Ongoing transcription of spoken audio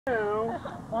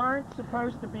aren't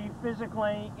supposed to be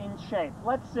physically in shape.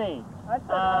 Let's see. I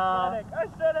said athletic. I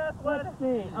said athletic. Let's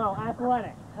see. Oh,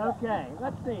 athletic. Okay.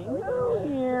 Let's see. Who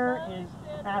here is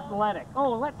athletic?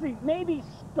 Oh, let's see. Maybe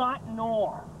Scott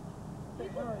Knorr.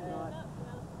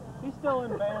 He's still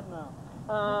in band now.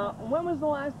 When was the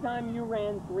last time you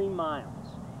ran 3 miles?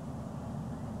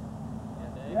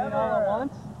 You mean all at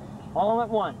once? All at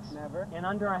once? Never. In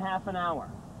under a half an hour?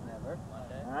 Never.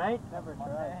 All right? Never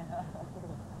tried.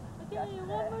 Give me one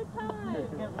more time.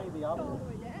 Give me the opposite.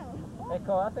 Hey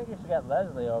Cole, I think you should get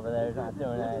Leslie over there who's not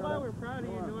doing That's why anything. we're proud of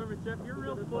you, Norman. Jeff, you're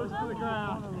real close to the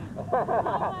ground.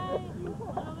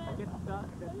 Get stuck,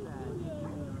 that's sad.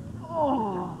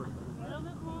 Oh!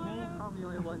 Me, probably the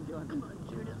only one doing it.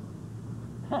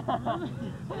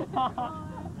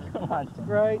 Come on.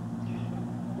 Right.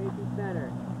 Facing center.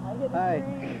 Hi.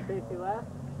 Facing left.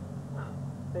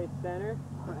 Face center.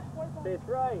 Face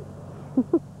right.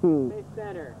 Face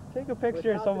center. Take a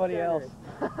picture of somebody else.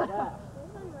 Left.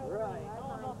 Right.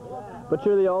 Left. But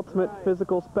you're the ultimate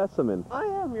physical specimen. I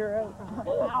am, you're out.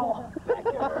 Ow.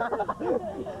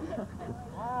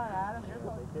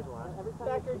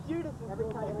 Backer Judas is Every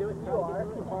time you do it, you are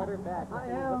farther back. I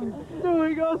am. There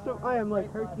we go. So I am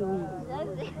like Hercules.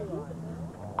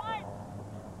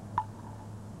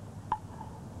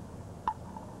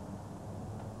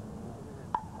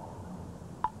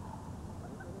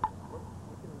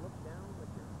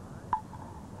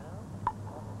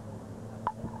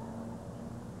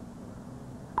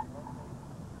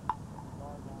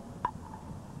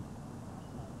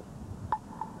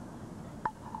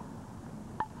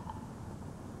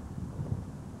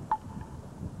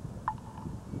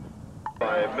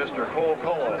 By Mr. Cole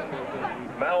Cullen.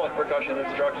 Mallet percussion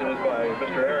instruction is by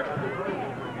Mr. Eric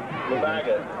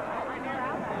LeBaggett.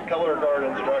 Color guard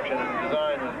instruction and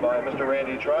design is by Mr.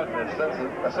 Randy Trott, and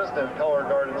assistant color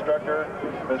guard instructor,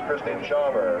 Ms. Christine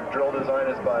Schauber. Drill design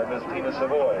is by Ms. Tina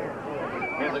Savoy.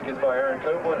 Music is by Aaron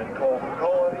Copeland and Cole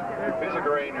Cullen. Music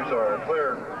arrangers are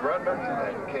Claire Grundman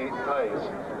and Kate Tice.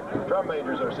 Drum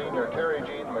majors are senior Terry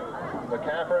Jean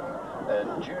McCaffrey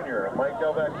and junior Mike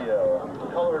Delvecchio.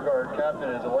 Color guard captain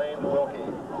is Elaine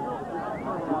Wilkie.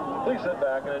 Please sit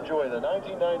back and enjoy the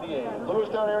 1998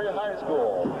 Lewistown Area High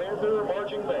School Panther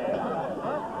Marching Band.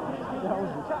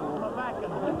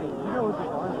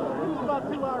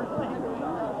 About 2 hours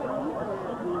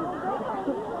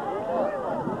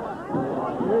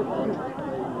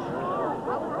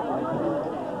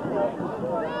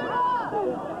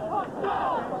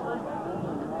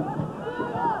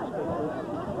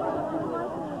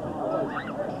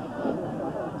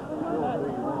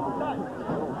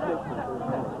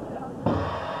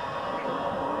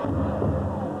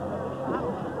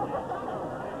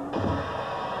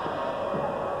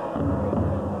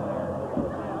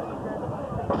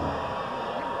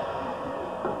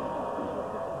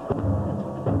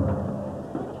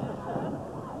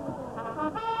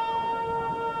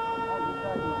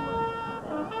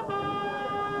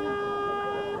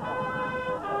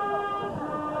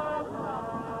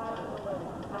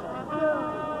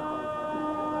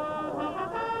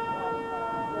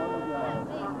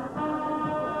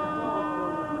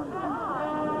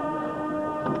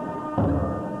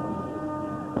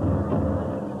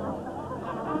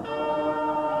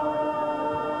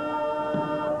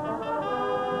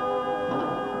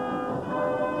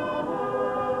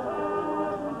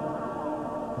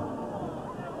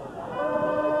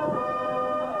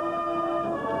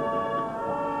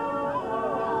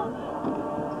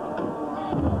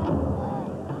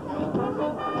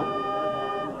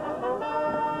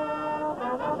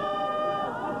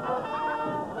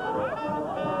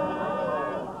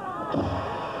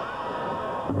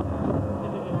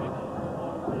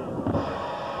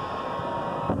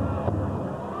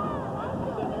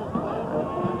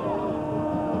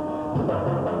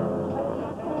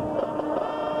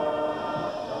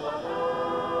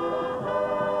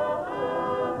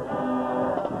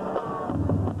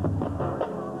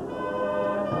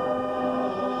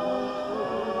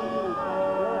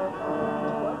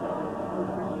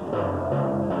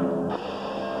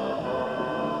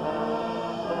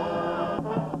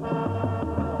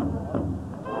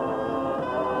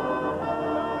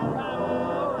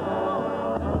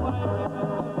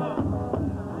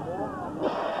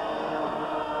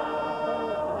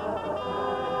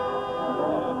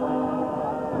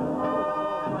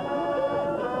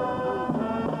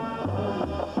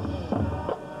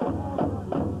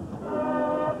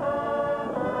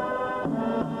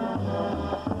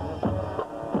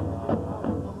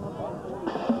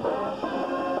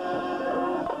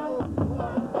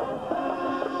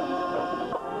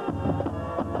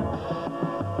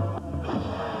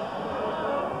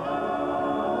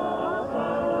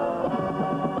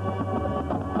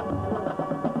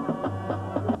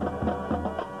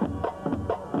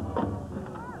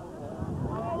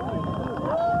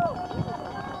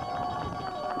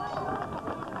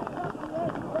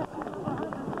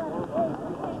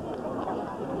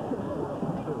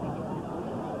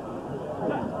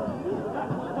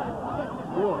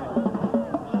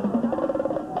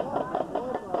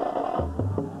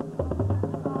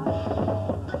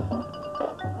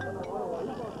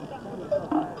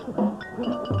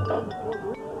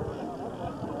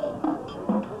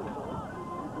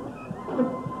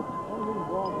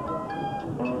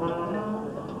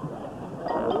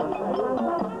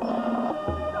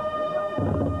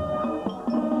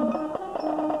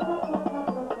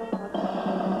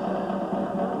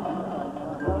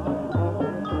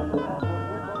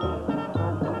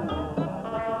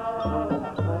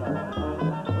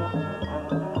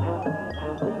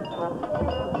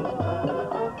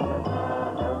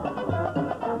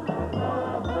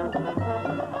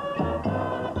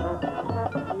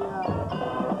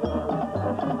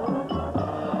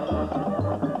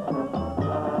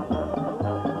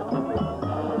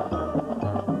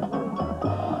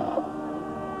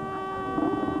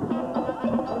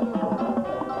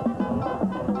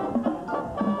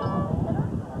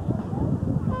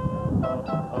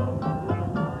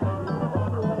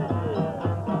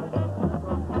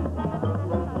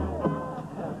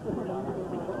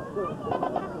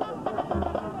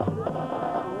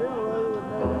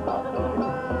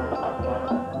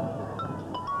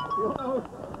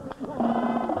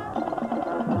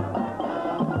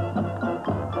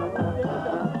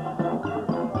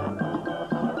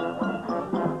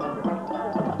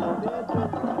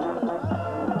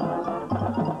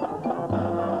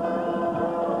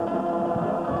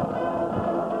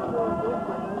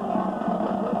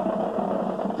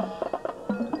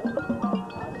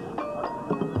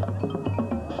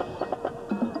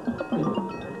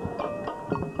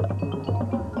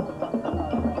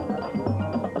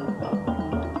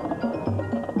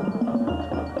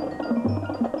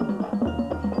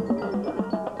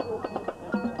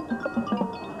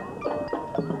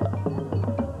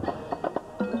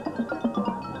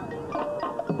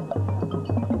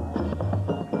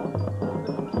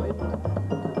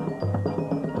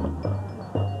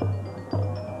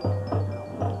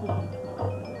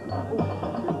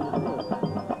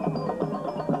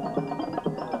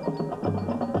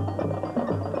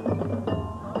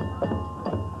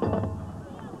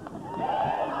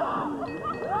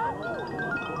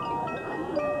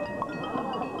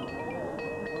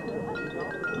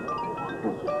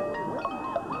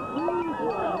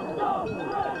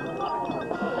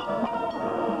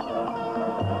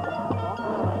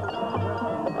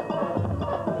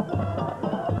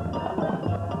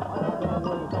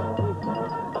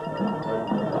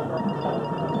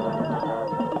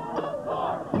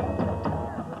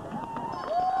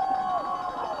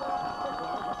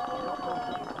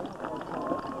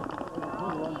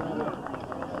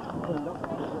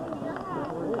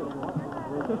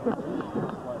Yeah.